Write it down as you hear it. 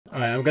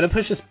Alright, I'm gonna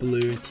push this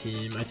blue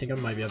team. I think I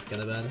might be able to get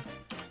a bed.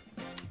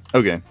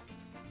 Okay.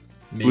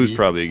 Maybe. Blue's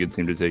probably a good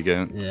team to take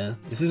out. Yeah.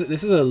 This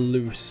is a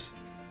loose.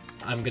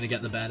 I'm gonna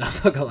get the bed. I'm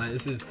not gonna lie.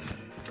 This is,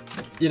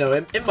 you know,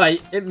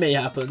 it may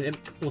happen. It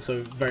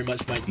also very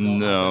much might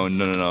not.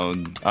 No.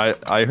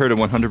 I heard a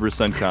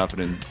 100%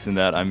 confidence in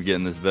that I'm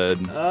getting this bed.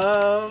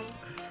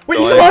 Wait,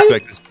 so he's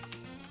alive?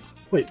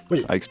 Wait.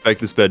 I expect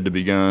this bed to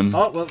be gone.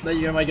 Oh, well, there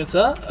you go, my good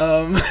sir.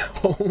 Oh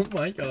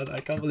my god, I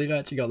can't believe I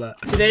actually got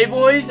that. Today,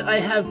 boys, I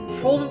have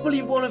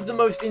probably one of the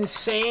most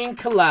insane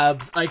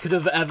collabs I could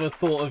have ever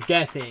thought of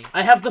getting.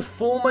 I have the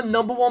former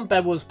 #1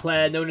 Bedwars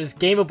player known as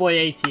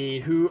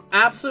Gamerboy80, who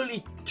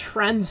absolutely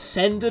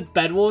transcended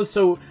Bedwars,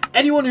 so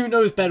anyone who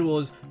knows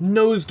Bedwars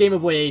knows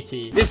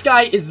Gamerboy80. This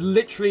guy is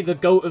literally the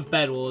GOAT of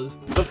Bedwars.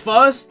 But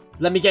first,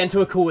 let me get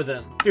into a call with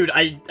him. Dude,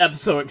 I am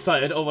so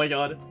excited. Oh my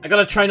god. I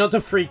gotta try not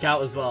to freak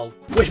out as well.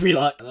 Wish me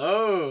luck.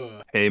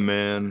 Hello. Hey,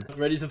 man.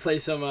 Ready to play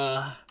some,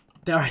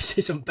 dare I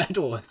say some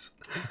Bedwars?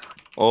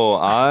 Oh,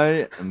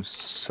 I am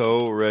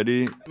so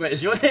ready. Wait,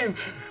 is your name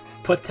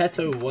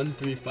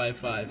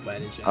Potato1355 by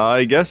any chance?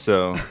 I guess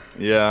so.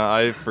 Yeah,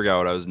 I forgot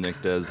what I was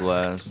nicked as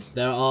last.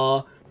 There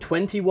are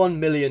 21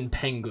 million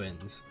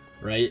penguins,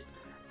 right?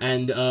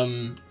 And,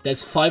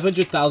 there's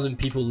 500,000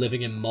 people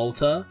living in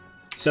Malta.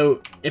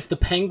 So, if the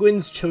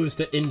penguins chose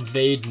to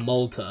invade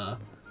Malta,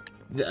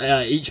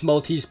 each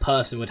Maltese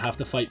person would have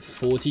to fight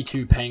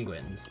 42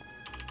 penguins.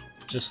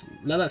 Just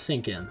let that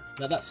sink in.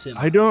 Let that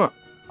simmer.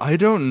 I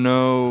don't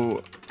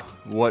know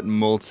what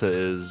Malta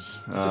is.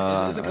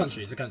 It's a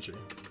country. It's a country.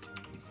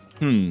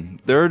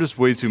 There are just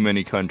way too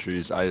many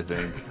countries, I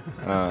think.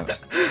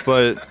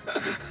 But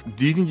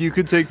do you think you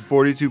could take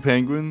 42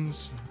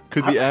 penguins?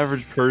 Could the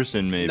average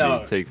person maybe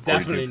take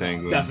 42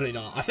 penguins? Definitely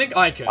not. I think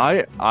I could.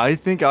 I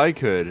think I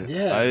could.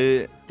 Yeah.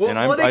 I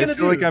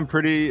feel like I'm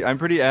pretty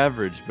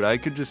average, but I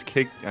could just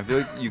kick. I feel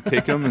like you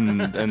kick them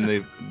and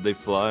they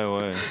fly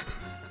away.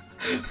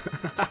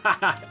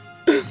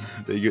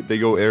 they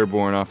go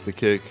airborne off the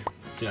kick.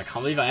 Dude, I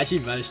can't believe I actually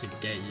managed to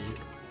get you.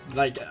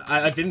 Like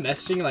I've been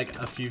messaging like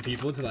a few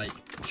people to like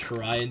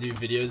try and do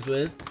videos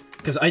with.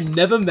 Because I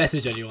never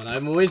message anyone.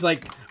 I'm always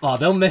like, oh,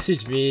 they'll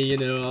message me, you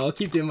know, I'll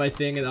keep doing my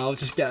thing and I'll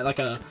just get like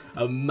a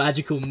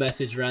magical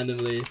message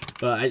randomly.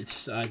 But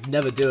I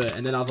never do it.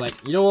 And then I was like,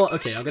 you know what?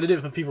 Okay, I'm going to do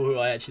it for people who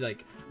I actually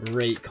like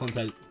rate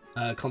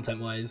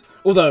content-wise.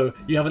 Although,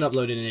 you haven't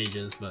uploaded in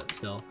ages, but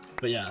still.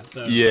 But yeah,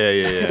 so...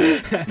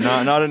 Yeah.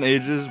 not in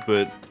ages,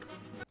 but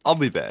I'll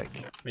be back.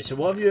 Wait, so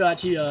what have you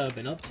actually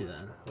been up to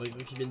then? What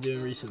have you been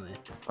doing recently?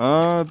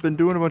 I've been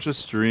doing a bunch of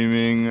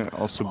streaming.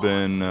 Also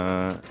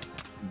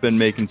been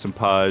making some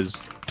pies.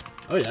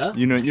 Oh yeah.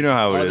 You know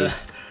how it is.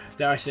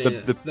 Dare I say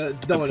the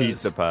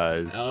pizza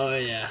pies. Oh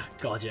yeah,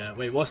 god yeah.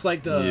 Wait, what's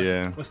like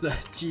the what's the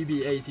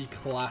GB80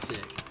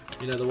 classic?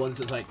 You know, the ones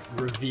that's like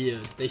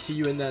revered. They see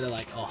you in there, they're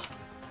like, oh,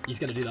 he's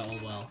gonna do that all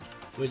well.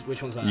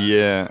 Which one's that?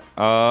 Yeah.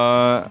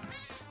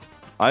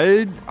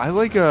 I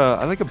like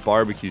a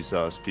barbecue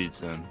sauce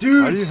pizza.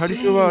 Dude, how do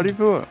you feel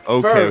about?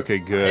 Okay,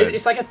 good.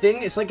 It's like a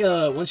thing. It's like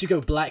once you go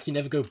black, you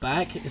never go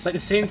back. It's like the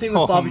same thing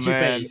with barbecue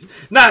base.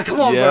 Nah,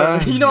 come on, bro.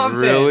 You know what I'm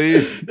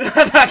saying?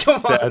 Nah,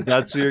 come on.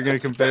 That's what you're gonna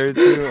compare it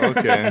to?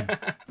 Okay.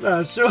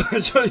 Nah, sure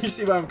you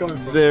see where I'm coming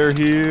from. They're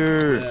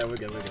here. Yeah, we're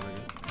good.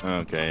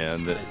 Okay, yeah,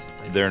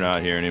 they're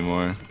not here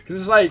anymore. Cause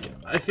it's like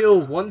I feel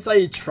once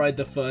I tried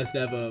the first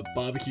ever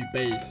barbecue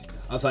base,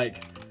 I was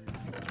like,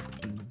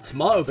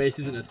 tomato base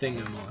isn't a thing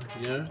no more,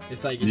 you know?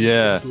 It's like, it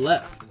just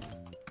left.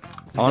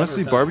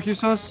 Honestly, barbecue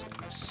sauce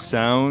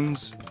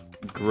sounds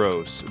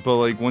gross, but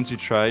like once you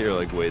try it, you're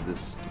like, wait,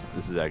 this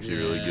is actually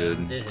really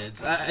good. It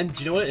hits. And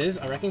do you know what it is?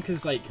 I reckon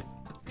because like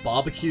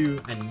barbecue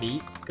and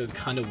meat go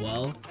kind of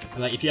well.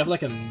 And, like if you have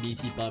like a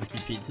meaty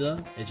barbecue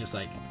pizza, it just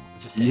hits.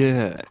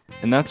 Yeah,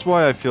 and that's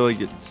why I feel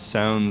like it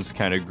sounds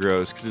kind of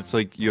gross, because it's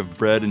like you have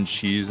bread and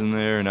cheese in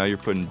there, and now you're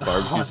putting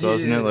barbecue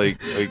sauce in it, like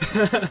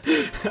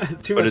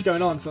too much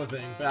going on,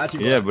 something. But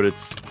actually but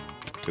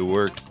it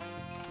works.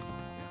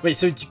 Wait,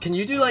 so can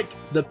you do like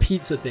the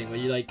pizza thing where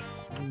you like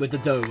with the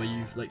dough where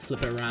you like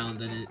flip it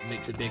around and it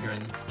makes it bigger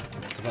and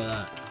stuff like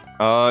that?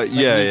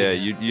 Yeah.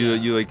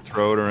 You like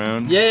throw it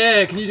around.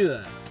 Yeah. Can you do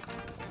that?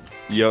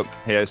 Yep.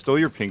 Hey, I stole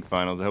your pink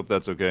finals. I hope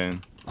that's okay.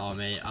 Oh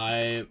mate,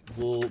 I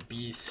will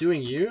be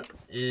suing you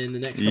in the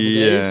next couple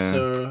days,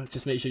 so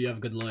just make sure you have a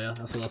good lawyer.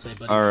 That's what I'll say,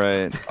 buddy.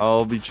 Alright,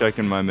 I'll be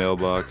checking my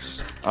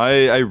mailbox.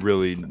 I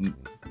really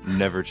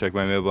never check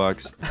my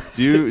mailbox.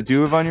 Do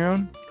you live on your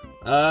own?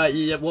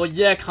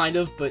 Yeah, kind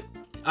of, but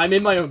I'm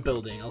in my own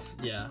building. I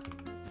know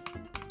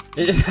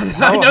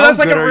that's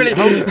like a really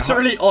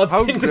odd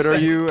thing to say. How good are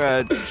you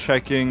at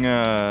checking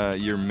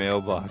your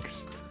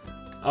mailbox?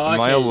 Oh, Am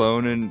I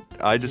alone? And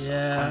I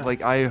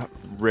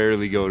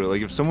rarely go to,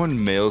 like, if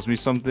someone mails me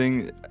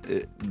something,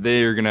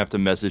 they're gonna have to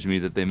message me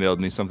that they mailed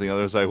me something,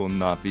 otherwise I will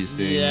not be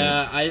seeing it.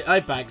 Yeah, I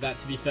back that,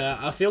 to be fair.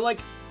 I feel like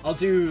I'll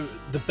do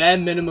the bare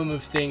minimum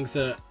of things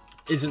that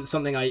isn't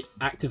something I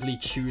actively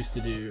choose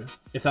to do,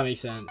 if that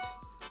makes sense.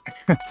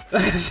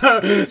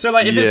 so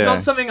like, if it's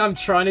not something I'm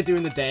trying to do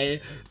in the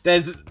day,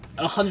 there's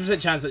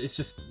 100% chance that it's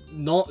just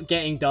not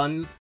getting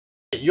done.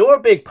 You're a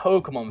big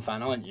Pokemon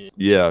fan, aren't you?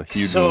 Yeah,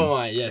 huge. So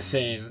am I. Yeah,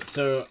 same.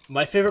 So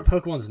my favorite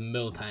Pokemon's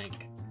Miltank.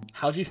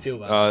 How do you feel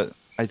about it?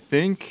 I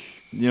think,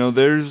 you know,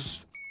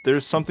 there's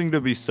something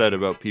to be said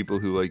about people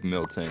who like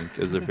Miltank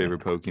as their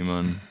favorite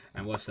Pokemon.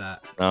 And what's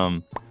that?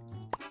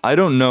 I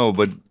don't know,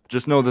 but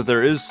just know that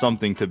there is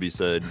something to be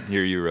said.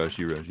 Here, you rush.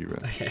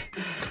 Okay,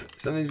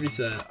 something to be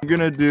said. I'm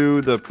gonna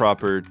do the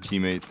proper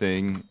teammate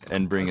thing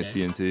and bring a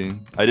TNT.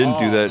 I didn't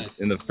do that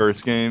in the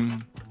first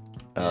game,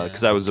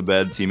 because I was a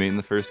bad teammate in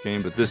the first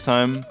game. But this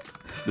time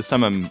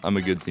I'm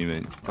a good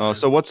teammate.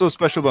 So what's so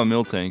special about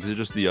Miltank? Is it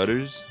just the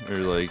udders, or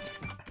like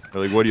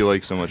what do you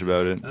like so much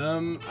about it?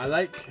 I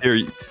like. Here,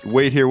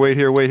 wait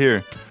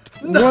here.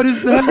 No. What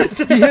is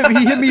that?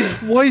 he hit me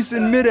twice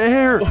in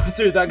midair. Oh,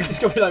 dude, that guy's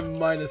gonna be like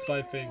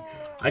 -5 ping.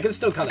 I can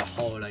still kind of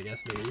hold, I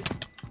guess, maybe.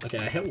 Okay,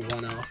 I hit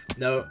one off.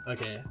 No,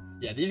 okay.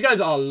 Yeah, these guys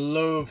are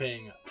low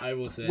ping, I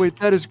will say. Wait,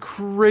 that is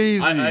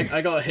crazy.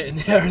 I got hit in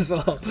there as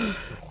well.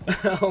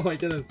 Oh my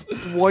goodness.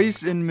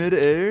 Twice in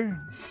midair?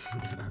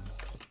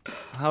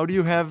 How do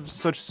you have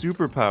such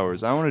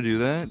superpowers? I want to do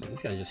that.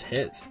 This guy just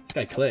hits. This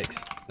guy clicks.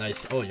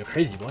 Nice. Oh, you're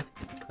crazy, what?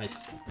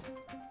 Nice.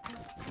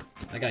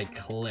 That guy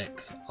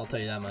clicks. I'll tell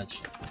you that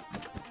much.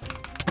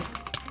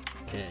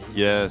 Okay.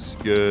 Yes,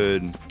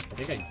 good. I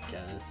think I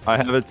get this. I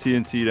have a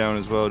TNT down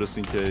as well, just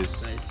in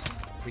case. Nice.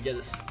 We get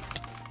this.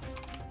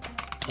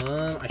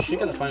 I should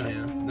get the final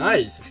here.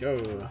 Nice. Let's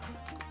go.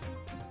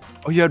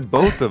 Oh, you had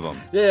both of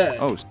them. Yeah.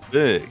 Oh,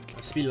 sick.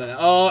 Speed like that.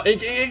 Oh,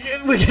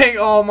 we're getting.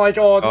 Oh my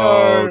god.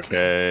 No.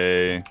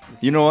 Okay.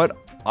 You know what?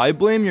 I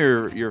blame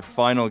your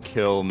final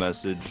kill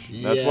message.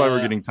 That's why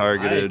we're getting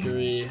targeted. I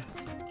agree.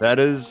 That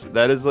is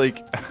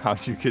like how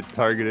you get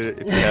targeted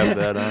if you have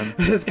that on.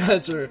 It's kind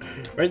of true.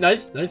 Right,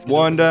 nice.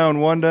 One down.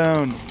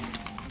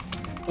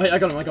 Wait, I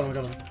got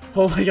him.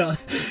 Oh my god.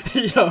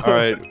 Yo. All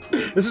right.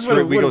 This is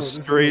what we go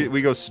straight.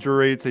 We go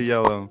straight to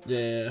yellow.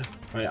 Yeah.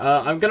 All right.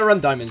 I'm gonna run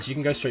diamonds. You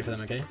can go straight for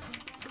them, okay?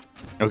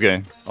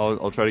 Okay.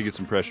 I'll try to get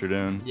some pressure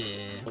down. Yeah.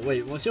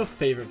 Wait, what's your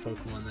favorite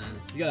Pokemon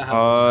then? You gotta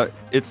have.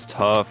 It's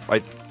tough. I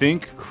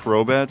think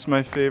Crobat's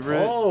my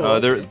favorite. Oh.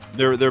 Okay.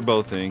 They're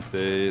both ink.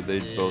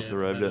 They both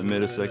arrived at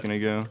mid a second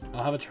ago.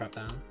 I'll have a trap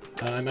down.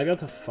 I might go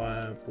to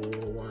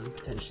Fireball 1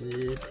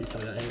 potentially. Please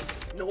tell me that hits.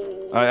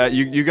 No.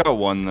 You got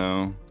one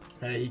though.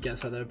 Yeah, he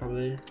gets that though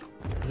probably.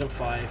 He's on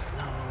 5.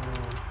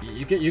 No.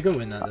 You can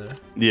win that though.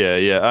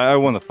 Yeah. I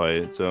won the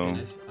fight, so. Okay,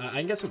 nice. I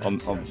can get some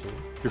MP actually.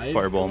 Your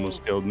fireball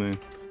almost killed me.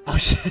 Oh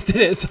shit! Did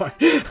it? Sorry.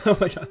 Oh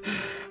my god.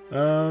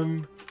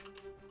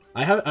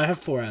 I have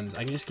 4 M's.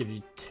 I can just give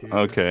you 2.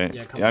 Okay.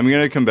 Yeah, I'm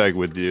gonna come back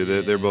with you.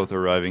 They're both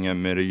arriving at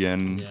mid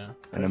again. Yeah.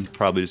 And I'm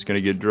probably just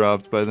gonna get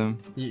dropped by them.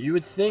 You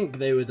would think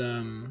they would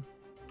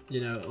you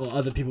know, or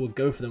other people would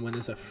go for them when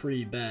there's a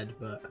free bed,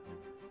 but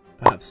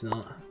perhaps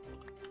not.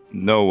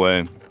 No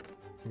way.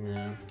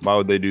 Yeah. Why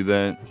would they do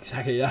that?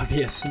 Exactly. That'd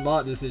be a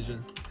smart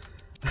decision.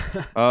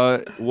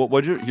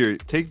 What'd you here?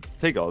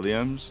 Take all the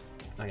M's.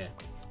 Okay.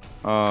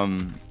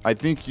 I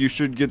think you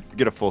should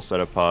get a full set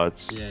of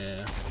pots.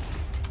 Yeah.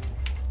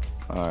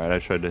 Alright, I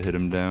tried to hit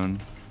him down.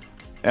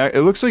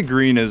 It looks like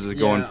green is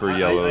going for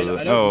yellow.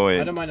 I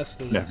don't mind us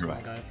still this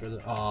one guy for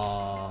the.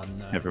 Oh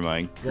no. Never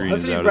mind. Well, Green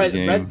hopefully is out of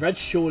the game. red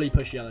surely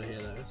push yellow here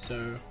though.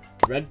 So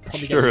red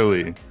probably.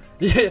 Surely.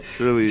 Yeah.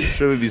 Surely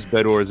these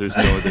Bedwarsers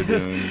know what they're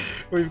doing.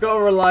 We've got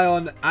to rely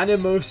on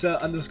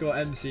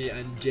Animosa_MC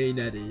and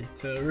JNeddy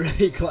to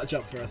really clutch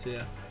up for us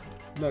here.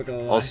 Not gonna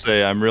lie. I'll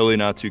say I'm really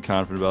not too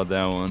confident about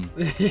that one.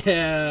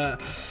 Yeah.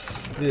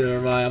 Neither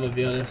am I. I'm gonna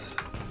be honest.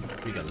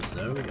 We got this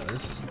though. We got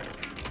this.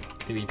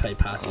 Think we play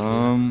passive?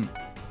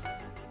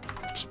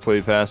 Just play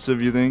passive.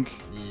 You think?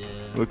 Yeah.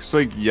 Looks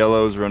like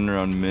yellow's running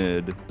around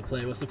mid.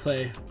 What's the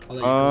play? I'll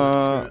let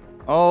you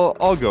go.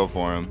 I'll go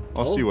for him.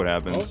 I'll see what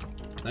happens. Oh.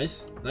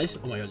 Nice.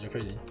 Oh my god, you're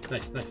crazy.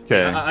 Nice.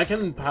 Okay. I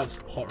can perhaps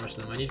pot rush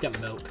them. I need to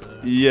get milk though.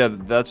 Yeah,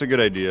 that's a good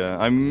idea.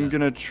 I'm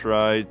gonna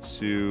try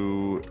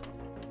to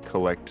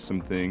collect some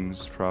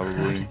things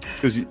probably,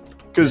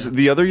 because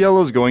the other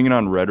yellow's going in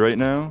on red right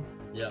now.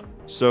 Yeah.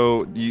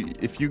 So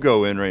if you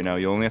go in right now,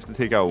 you only have to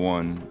take out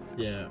one.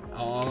 Yeah.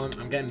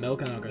 I'm getting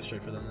milk and I'll go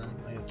straight for them then,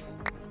 I guess.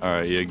 All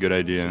right. Yeah. Good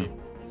idea. Sweet.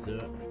 Let's do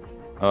it.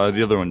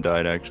 The other one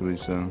died actually,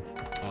 so.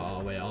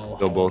 Oh wait,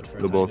 they'll both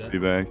be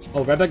back.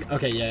 Oh, red bag.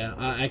 Okay, yeah.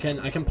 I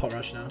can pot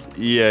rush now.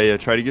 Yeah.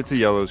 Try to get to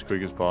yellow as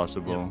quick as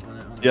possible.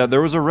 Yeah,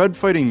 there was a red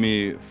fighting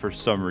me for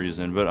some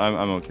reason, but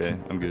I'm okay.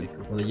 I'm good.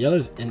 Well, the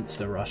yellows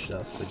insta rushed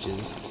us, which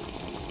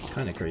is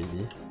kind of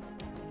crazy.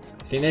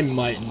 I think they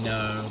might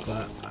know,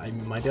 but I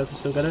might be able to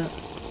still get it.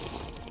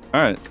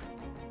 All right.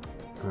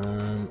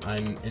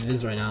 I'm in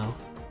this right now.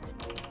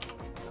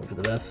 Hope for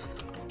the best.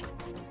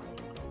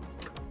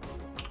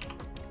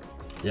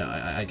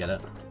 Yeah, I get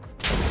it.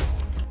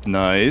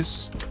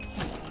 Nice.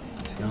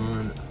 It's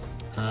gone.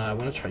 I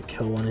want to try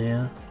kill one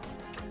here.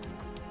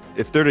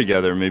 If they're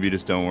together, maybe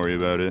just don't worry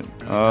about it.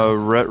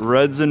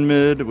 Red's in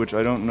mid, which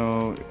I don't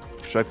know.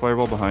 Should I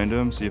fireball behind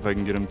him? See if I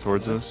can get him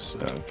towards us?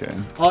 Okay.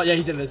 Oh, yeah,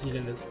 he's in this.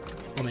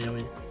 Oh,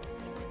 my.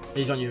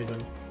 He's on you.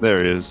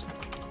 There he is.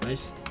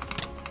 Nice.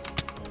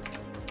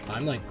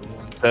 I'm like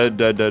one.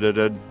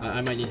 Dead.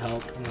 I might need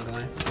help. I'm not gonna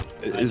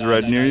lie. Is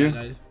red near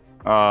you?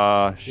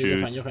 Ah, shoot.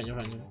 You're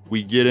fine.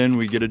 We get in,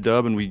 we get a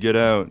dub, and we get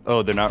out.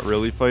 Oh, they're not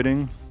really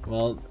fighting?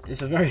 Well,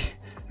 it's a very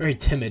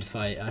timid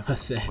fight, I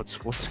must say.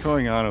 What's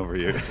going on over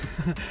here?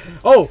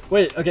 Oh,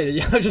 wait, okay, the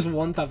yellow just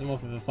one-tapped him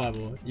off with a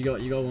fireball. You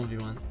got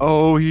 1v1.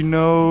 Oh, he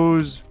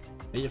knows.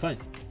 Hey, you're fine.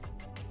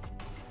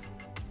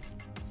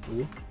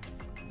 Ooh.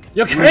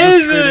 You're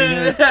crazy!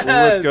 Yes!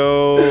 Let's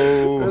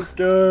go. Let's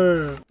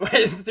go.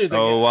 Wait, dude.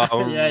 Oh wow,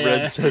 yeah.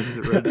 red says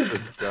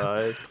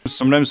die.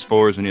 Sometimes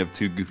fours when you have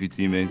two goofy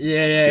teammates.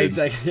 Yeah,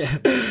 exactly. Yeah.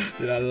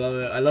 Dude, I love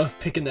it. I love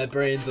picking their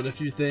brains on a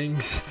few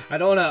things. I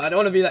don't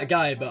wanna be that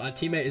guy, but our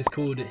teammate is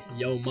called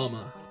Yo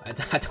Mama. I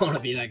don't wanna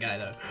be that guy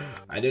though.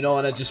 I do not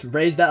wanna just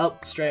raise that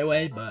up straight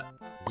away, but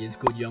he is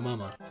called Yo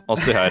Mama. I'll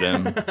say hi to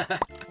him.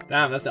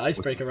 Damn, that's the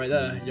icebreaker right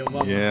there. Yo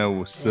Mama. Yeah,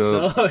 what's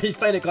up? So he's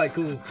playing it quite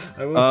cool.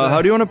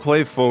 How do you want to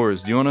play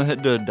fours? Do you want to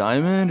head to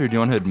diamond or do you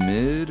want to head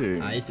mid?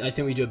 Or? I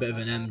think we do a bit of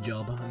an M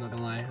job. I'm not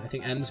gonna lie. I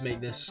think M's make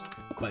this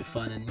quite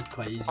fun and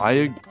quite easy.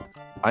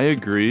 I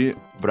agree,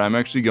 but I'm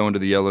actually going to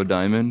the yellow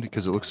diamond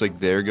because it looks like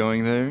they're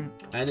going there.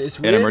 And it's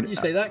weird you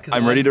say that because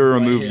I'm ready to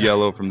remove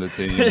yellow from the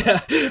team.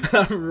 Yeah,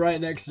 I'm right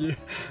next to you.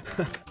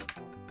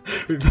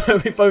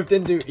 we both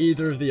didn't do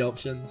either of the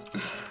options.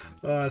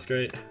 Oh, that's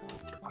great.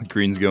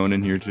 Green's going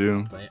in here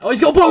too. Oh, he's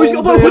got a bow! He's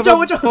got a bow! Watch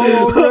out!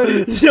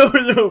 Yo!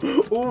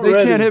 Already.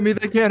 They can't hit me!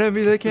 They can't hit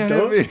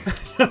me!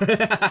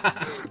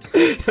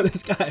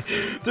 This guy,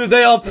 dude,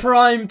 they are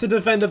primed to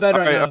defend the bed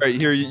right now. All right,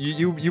 here,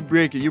 you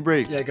break it. You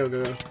break. Yeah, go.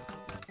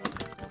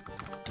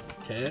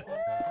 Okay.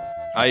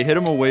 I hit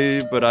him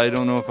away, but I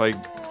don't know if I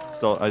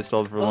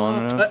stalled for long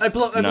enough. I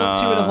blocked 2 in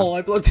a hole.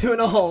 I blocked 2 in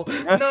a hole.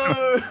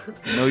 No.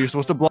 No, you're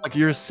supposed to block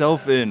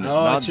yourself in,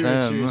 not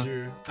them.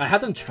 True. I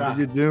had them trapped.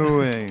 What are you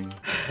doing?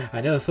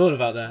 I never thought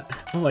about that.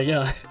 Oh my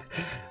god.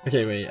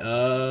 Okay, wait.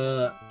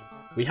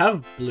 We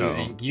have blue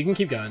ink. You can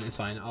keep going. It's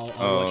fine. I'll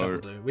watch out for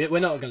blue. We're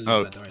not gonna lose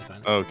that. Don't worry, it's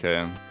fine.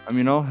 Okay. I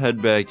mean, I'll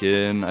head back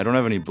in. I don't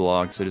have any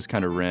blocks. I just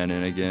kind of ran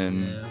in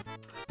again. Yeah.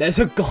 There's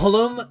a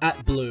golem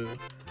at blue.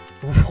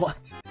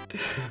 What?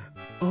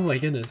 Oh my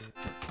goodness.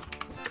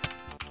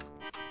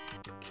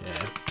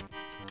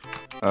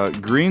 Okay.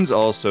 Green's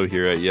also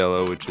here at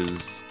yellow, which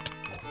is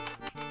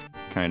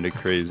kind of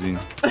crazy.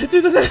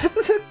 Dude, there's a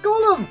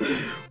golem!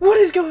 What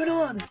is going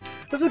on?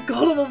 There's a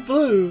golem on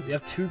blue! We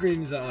have 2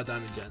 greens that are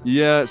diamond gen.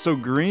 Yeah, so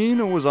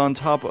green was on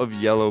top of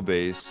yellow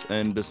base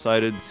and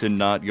decided to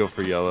not go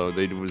for yellow.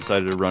 They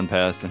decided to run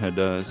past and head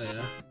to us. Oh,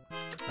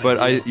 yeah?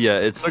 But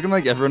it's looking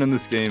like everyone in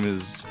this game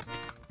is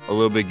a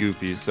little bit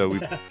goofy, so we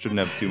shouldn't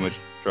have too much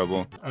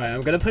trouble. Alright,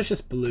 I'm gonna push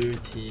this blue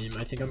team.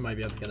 I think I might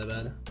be able to get a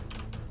bed.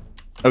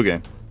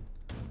 Okay.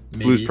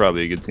 Maybe. Blue's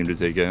probably a good team to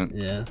take out.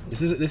 Yeah.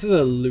 This is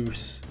a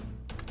loose.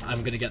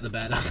 I'm gonna get the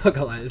bed. I'm not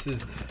gonna lie. This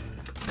is,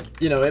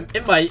 you know,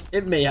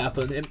 it may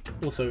happen. It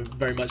also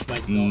very much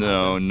might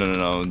not.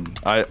 No.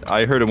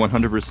 I heard a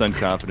 100%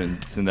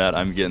 confidence in that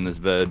I'm getting this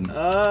bed. Wait,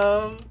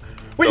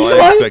 so he's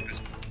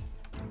alive?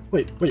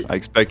 Wait. I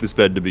expect this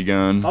bed to be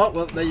gone. Oh,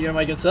 well, there you go,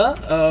 my good sir.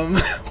 Oh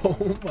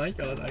my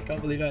god, I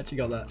can't believe I actually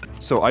got that.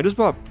 So I just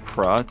bought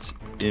Prot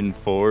in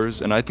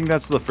 4s, and I think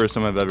that's the first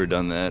time I've ever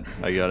done that,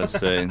 I gotta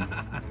say.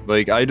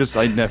 Like, I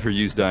never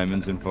use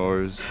diamonds in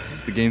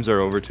 4s. The games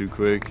are over too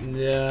quick.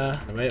 Yeah.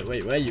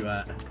 Wait, where you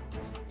at?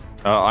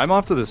 I'm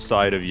off to the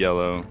side of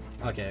yellow.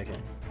 Okay.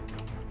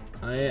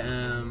 I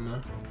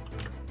am...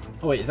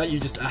 Oh wait, is that you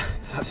just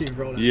absolutely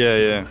rolling?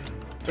 Yeah.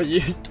 Wait,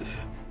 you...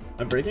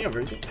 I'm breaking.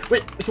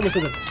 Wait, it's almost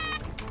over.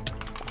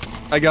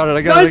 I got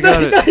it.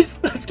 Nice.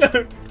 Let's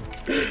go.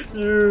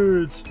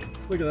 Huge.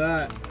 Look at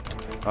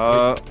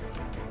that.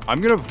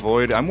 I'm gonna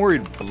void. I'm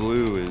worried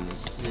blue is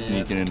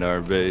sneaking into our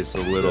base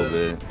a little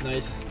bit.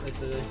 Nice.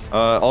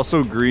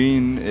 Also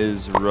green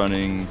is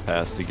running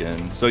past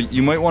again. So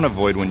you might want to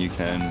void when you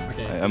can.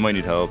 Okay. I might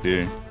need help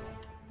here.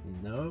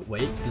 No,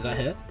 wait. Does that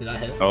hit? Did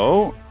that hit?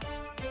 Oh,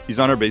 he's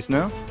on our base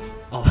now.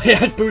 Oh yeah,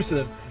 I boosted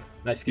him.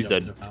 Nice. He's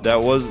dead.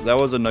 That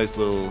was a nice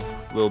little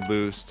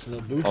boost.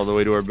 All the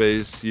way to our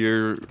base.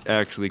 You're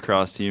actually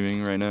cross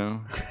teaming right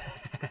now.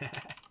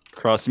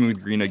 Cross teaming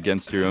with green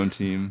against your own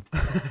team.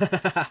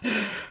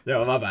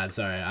 Yo, my bad.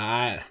 Sorry.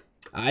 I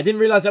didn't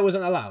realize that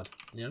wasn't allowed.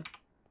 Yeah.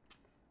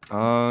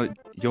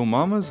 Yo,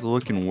 mama's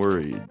looking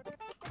worried.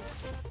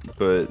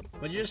 But.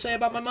 What did you just say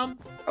about my mom?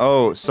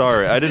 Oh,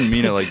 sorry. I didn't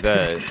mean it like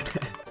that.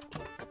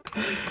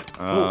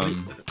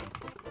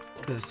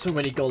 There's so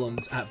many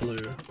golems at blue.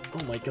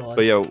 Oh my god.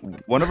 But yeah,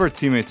 one of our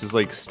teammates is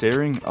like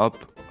staring up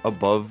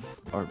above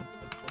our,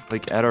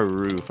 like at our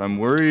roof. I'm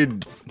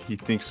worried he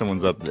thinks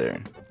someone's up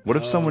there. What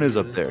if someone is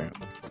up there?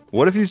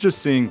 What if he's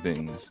just seeing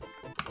things?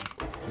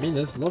 I mean,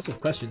 there's lots of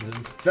questions and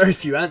very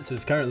few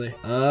answers currently.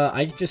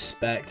 I just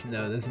spec'd.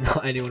 No, there's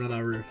not anyone on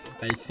our roof.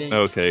 I think.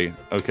 Okay,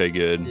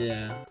 good.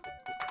 Yeah.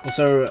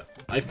 Also,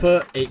 I've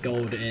put 8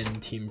 gold in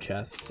team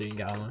chest so you can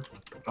get armor.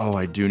 Oh,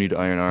 I do need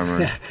iron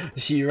armor.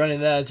 See you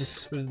running there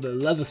just with the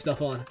leather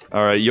stuff on.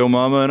 Alright, yo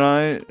mama and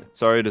I,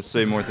 sorry to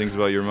say more things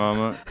about your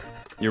mama.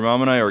 Your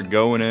mom and I are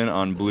going in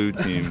on blue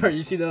team. Bro,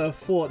 you see the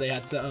fort they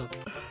had set up?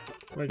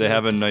 They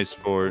have a nice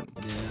fort.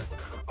 Yeah.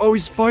 Oh,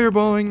 he's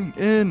fireballing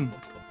in.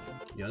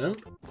 You got him?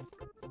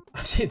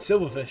 I'm seeing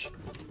silverfish.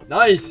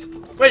 Nice.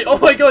 Wait, oh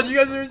my god, you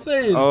guys are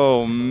insane.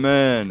 Oh,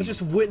 man. I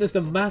just witnessed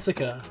a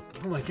massacre.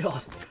 Oh my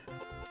god.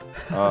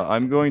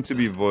 I'm going to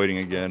be voiding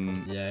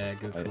again. Yeah,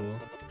 good call.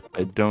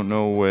 I don't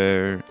know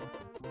where.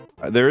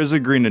 There is a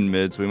green in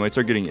mid, so we might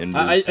start getting in.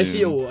 I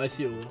see it all. I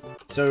see it all.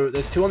 So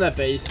there's 2 on their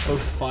base,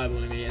 both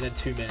fireballing me, and then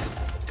 2 mid.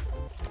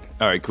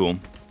 All right, cool.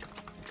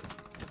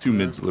 2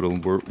 mid's a little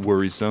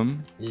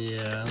worrisome.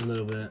 Yeah, a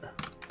little bit.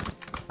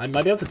 I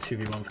might be able to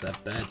 2v1 for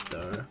that bed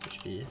though,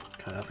 which would be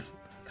kind of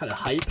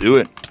hype. Do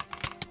it.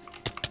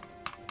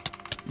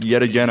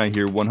 Yet again, I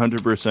hear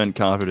 100%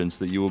 confidence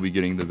that you will be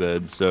getting the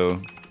bed. So,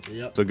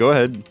 yep. So go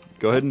ahead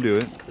and do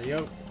it. There you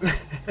go.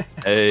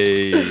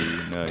 Hey,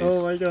 nice.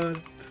 Oh my god.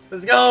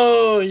 Let's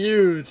go!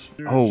 Huge.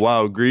 Oh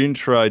wow, green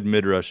tried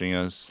mid rushing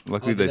us.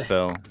 Luckily they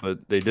fell,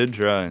 but they did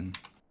try.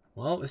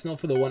 Well, it's not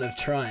for the one of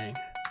trying,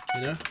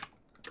 you know?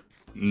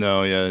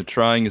 No, yeah,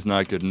 trying is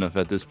not good enough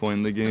at this point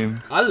in the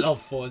game. I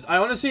love 4s.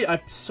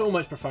 I so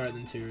much prefer it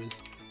than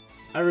 2s.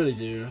 I really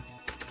do.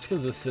 Just because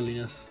of the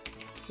silliness.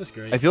 It's just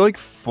great. I feel like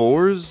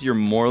 4s, you're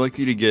more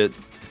likely to get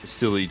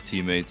silly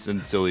teammates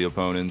and silly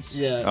opponents.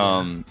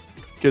 Yeah.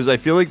 Because I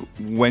feel like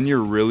when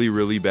you're really,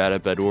 really bad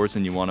at Bedwars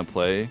and you want to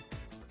play,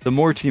 the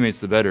more teammates,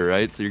 the better,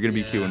 right? So you're gonna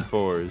be queuing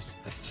 4s.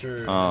 That's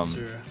true. That's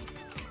true.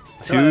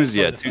 2s,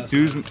 yeah,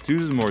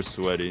 2s is more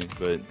sweaty,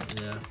 but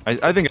yeah.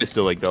 I think I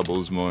still like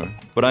doubles more,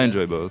 but I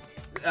enjoy both.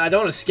 I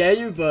don't want to scare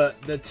you, but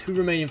the 2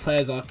 remaining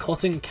players are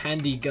Cotton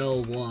Candy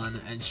Girl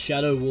 1 and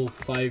Shadow Wolf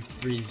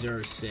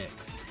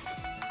 5306.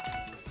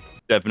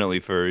 Definitely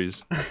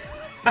furries.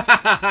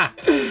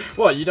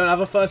 What? You don't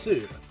have a fursuit?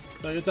 Is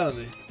that what you're telling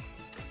me?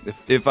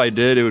 If I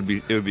did, it would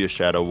be a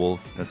Shadow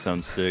Wolf. That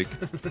sounds sick.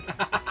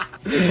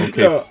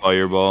 Okay, no,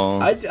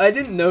 fireball. I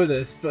didn't know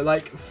this, but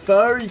like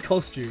furry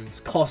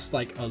costumes cost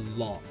like a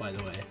lot, by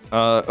the way.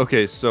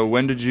 Okay, so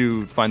when did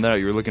you find that out?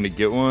 You were looking to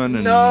get one?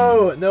 And...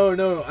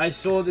 No. I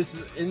saw this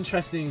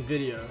interesting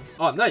video.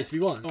 Oh, nice, we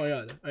won. Oh my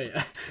god. Wait.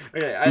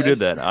 Okay. Who did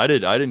that? I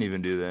didn't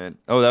even do that.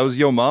 Oh, that was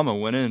Yo Mama.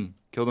 Went in,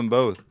 killed them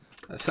both.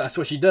 That's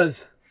what she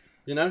does.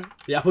 You know,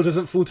 the apple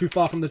doesn't fall too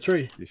far from the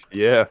tree.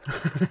 Yeah.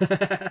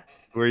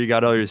 Where you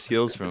got all your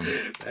skills from.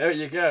 There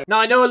you go. Now,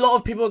 I know a lot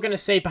of people are going to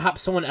say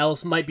perhaps someone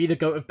else might be the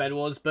GOAT of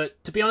Bedwars,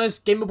 but to be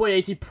honest,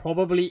 Gamerboy80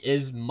 probably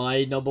is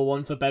my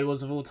 #1 for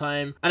Bedwars of all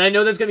time. And I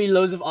know there's going to be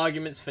loads of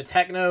arguments for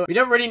Techno. We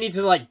don't really need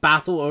to, like,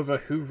 battle over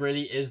who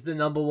really is the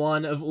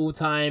 #1 of all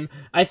time.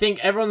 I think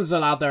everyone's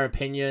allowed their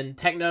opinion.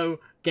 Techno,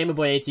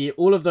 Gamerboy80,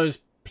 all of those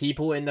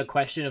people in the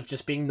question of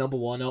just being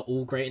 #1 are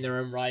all great in their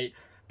own right.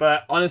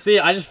 But honestly,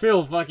 I just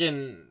feel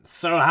fucking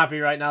so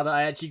happy right now that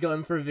I actually got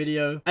him for a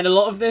video. And a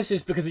lot of this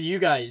is because of you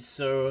guys,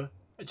 so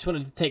I just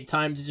wanted to take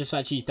time to just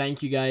actually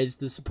thank you guys.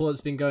 The support's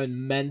been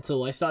going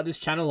mental. I started this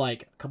channel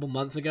like a couple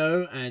months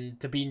ago, and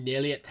to be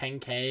nearly at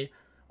 10k,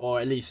 or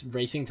at least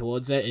racing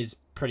towards it, is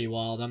pretty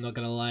wild, I'm not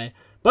gonna lie.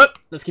 But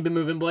let's keep it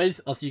moving, boys.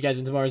 I'll see you guys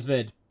in tomorrow's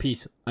vid.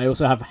 Peace. I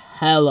also have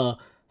hella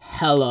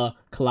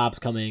collabs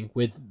coming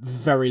with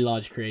very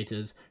large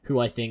creators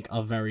who I think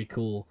are very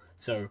cool.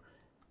 So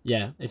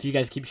yeah, if you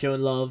guys keep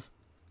showing love,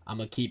 I'm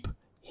gonna keep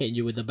hitting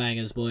you with the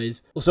bangers,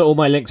 boys. Also, all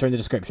my links are in the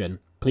description.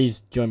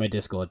 Please join my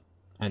Discord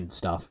and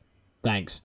stuff. Thanks.